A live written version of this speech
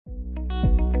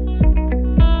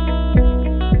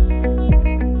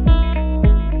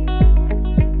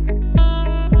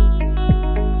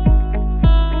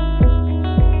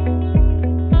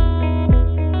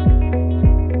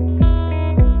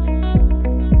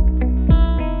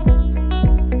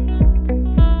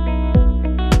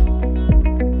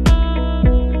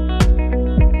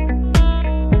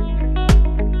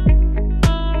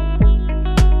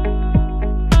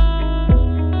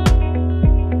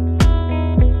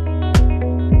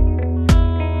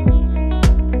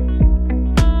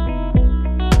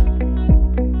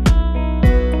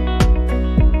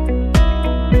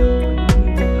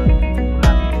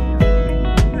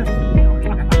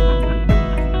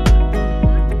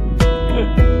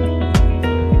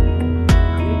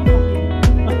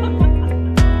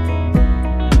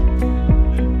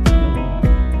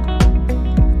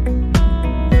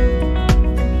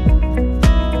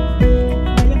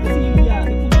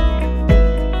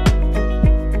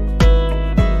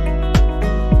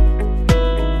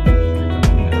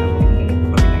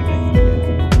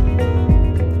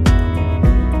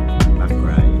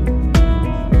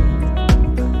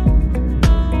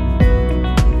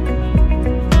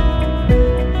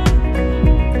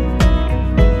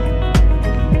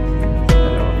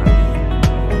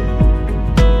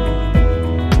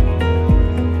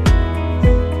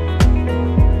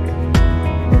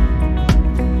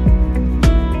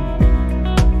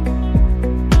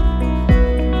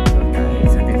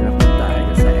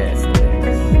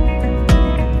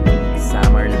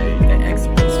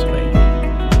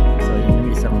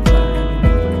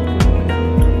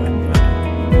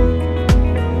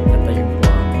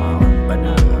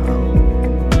Banahaw.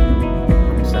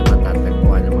 Kung saan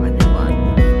matatagpuan ng mga diwan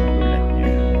tulad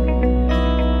niya.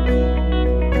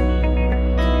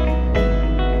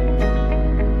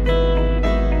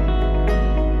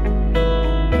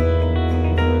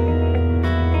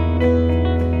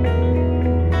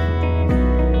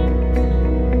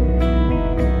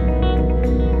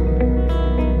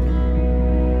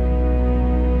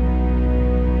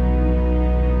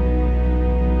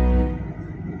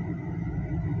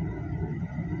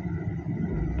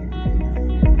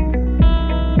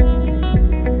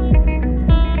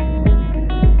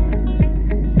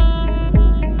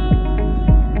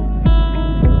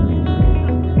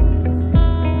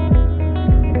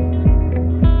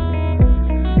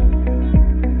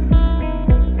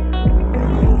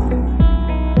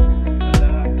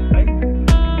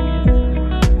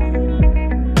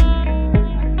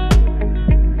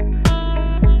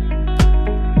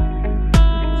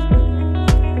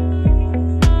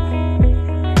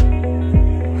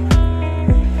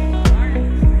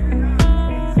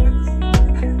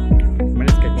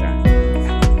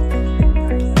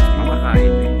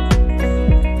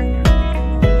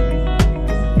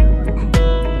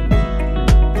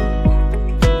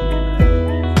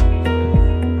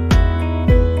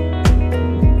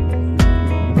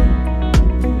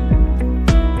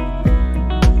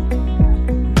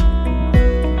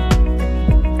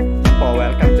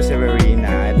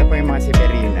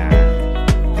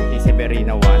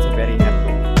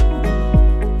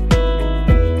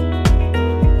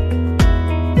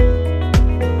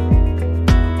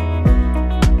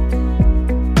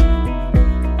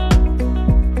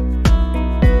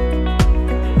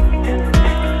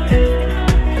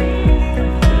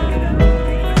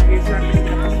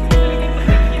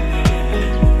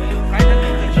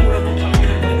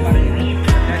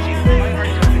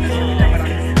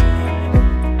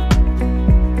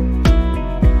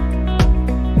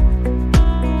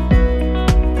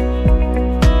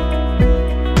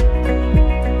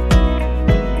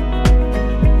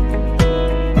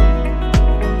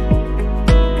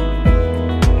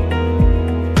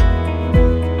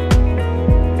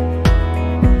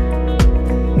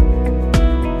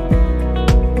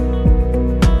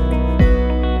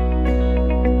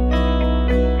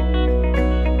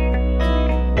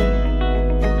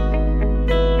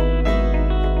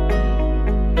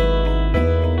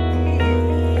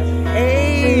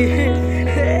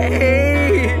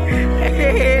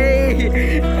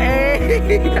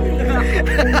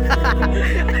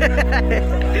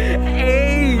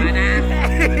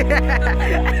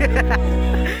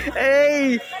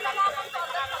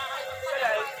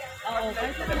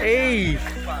 Hey!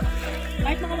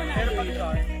 Kahit mga wala.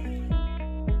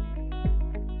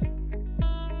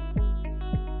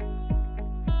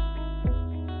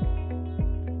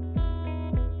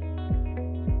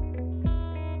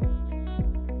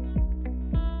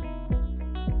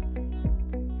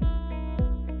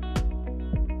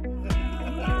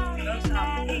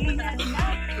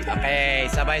 Okay,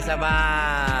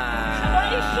 sabay-sabay.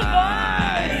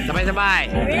 Sabay-sabay.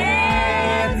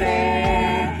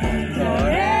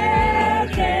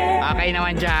 Okay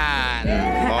naman dyan.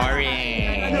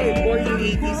 Boring. Born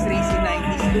in 80s, raised in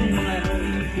 90s. Yung mga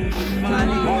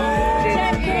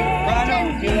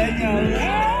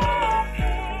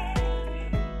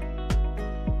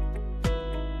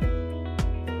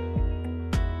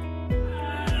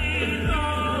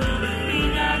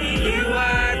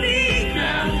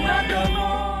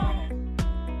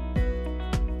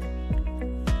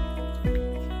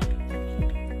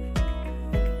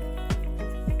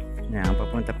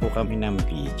papunta po kami ng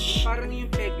beach. Parang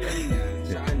yung peglo niya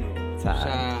sa ano? Sa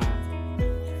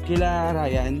kila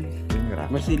Ryan,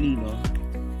 Marcelino.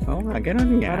 Oo nga,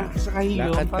 ganun nga. Parang sa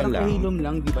kahilom, parang kahilom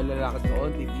lang, di ba lalakad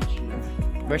doon, di beach na.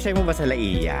 First time mo ba sa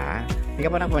Laiya? Hindi ka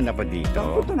pa nakapunta pa dito?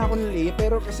 Nakapunta na ako ng Laiya,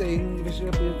 pero kasi yung gusto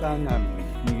na pinuntahan namin.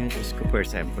 Ngayon, Diyos ko,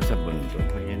 first time po sa bundok.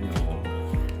 Ayan o.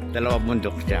 Dalawang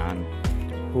bundok dyan.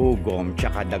 Hugom,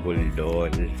 tsaka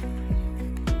Daguldol.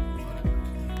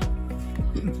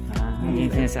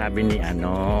 Yung sinasabi ni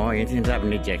yung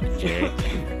sinasabi ni Jack.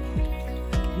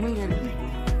 Mangyari dito?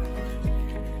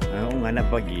 Oo nga,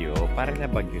 nabagyo. Parang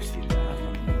nabagyo sila.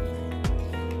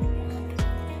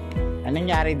 Anong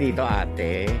nangyari dito,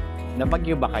 ate?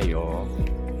 Nabagyo ba kayo?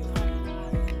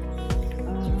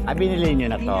 Binili nyo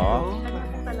na to?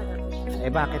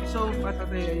 Bakit? So,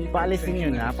 patatay. Paalisin nyo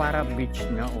na para beach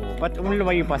na. Ba't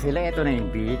lumayo pa sila? Ito na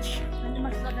yung beach.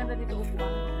 Mas maganda dito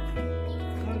upuan.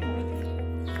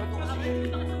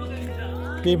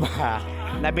 Diba?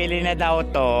 Nabili na daw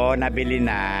to. Nabili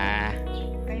na.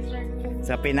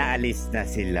 So pinaalis na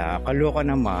sila. Kaloka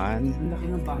naman. Ang laki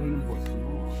ng bahay ng boss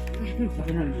mo.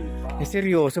 Eh,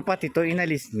 seryoso, pati to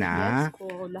inalis na. Yes po,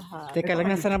 lahat. Teka lang,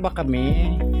 nasa na ba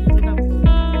kami? Ito na po.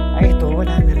 Ay, ito,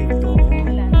 wala na rin to.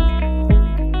 Wala na.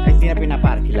 Ay, hindi na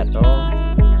pinaparkila to.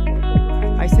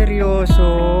 Ay, seryoso.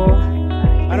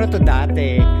 Ano to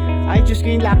dati? Ay, Diyos ko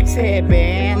yung Lucky 7.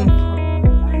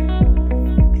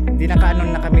 Hindi nakanon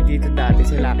na kami dito dati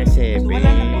sa Lucky 7.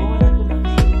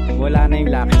 Wala na yung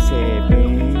Lucky 7.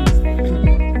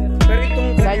 Pero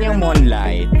itong Saan yung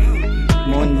Moonlight?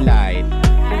 Moonlight.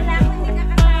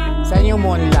 Saan yung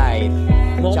Moonlight?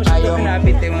 Tsaka yung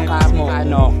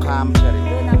camp.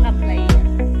 Doon ang apply.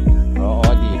 Oo,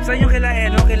 di. Saan yung kila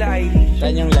Eno, kila Irish?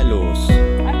 Saan yung Lalus?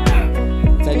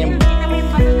 Saan yung... Kita mo yung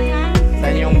pato na yan?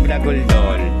 Saan yung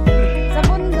Daguldol? Sa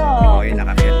bundok. Oo, yung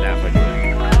nakakita na ako doon.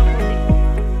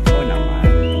 Oo naman,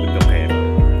 bundokero.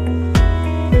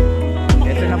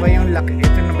 Ito na ba yung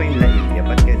Laiya?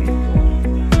 Ba't ganito?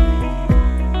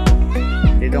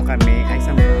 Dito kami, ay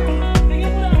saan ba?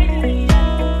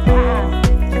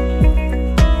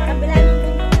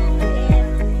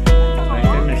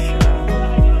 Ito na siya.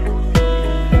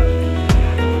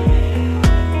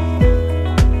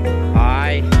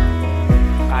 Hi,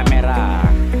 camera.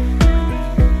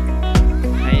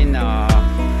 Ayun o.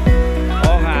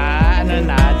 Oo nga, ano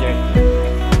na, dirty.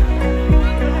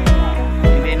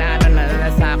 Hindi na ano na,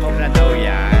 nasakop na daw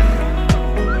yan.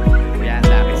 Yan,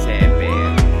 Lucky 7.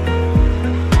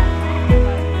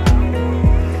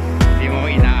 Hindi mo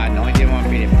inaano, hindi mo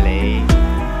piniplay.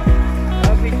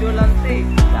 Video lang te.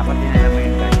 Dapat dinala mo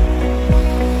yung guys.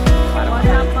 Para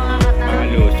Wala mga kata.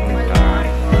 malusong ka.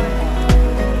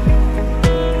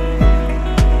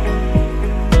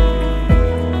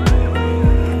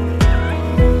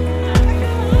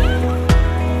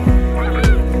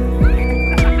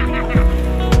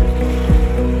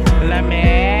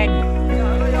 Lamig.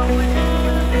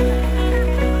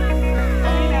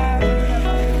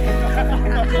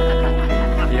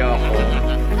 Yoko.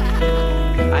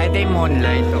 Ay, ito yung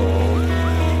Moonlight, oh.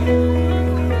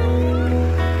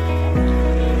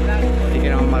 Hindi ka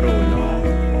naman marunong.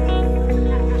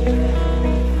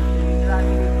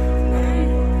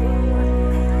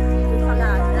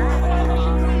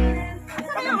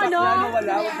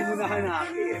 Wala, wag mo na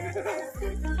hanapin.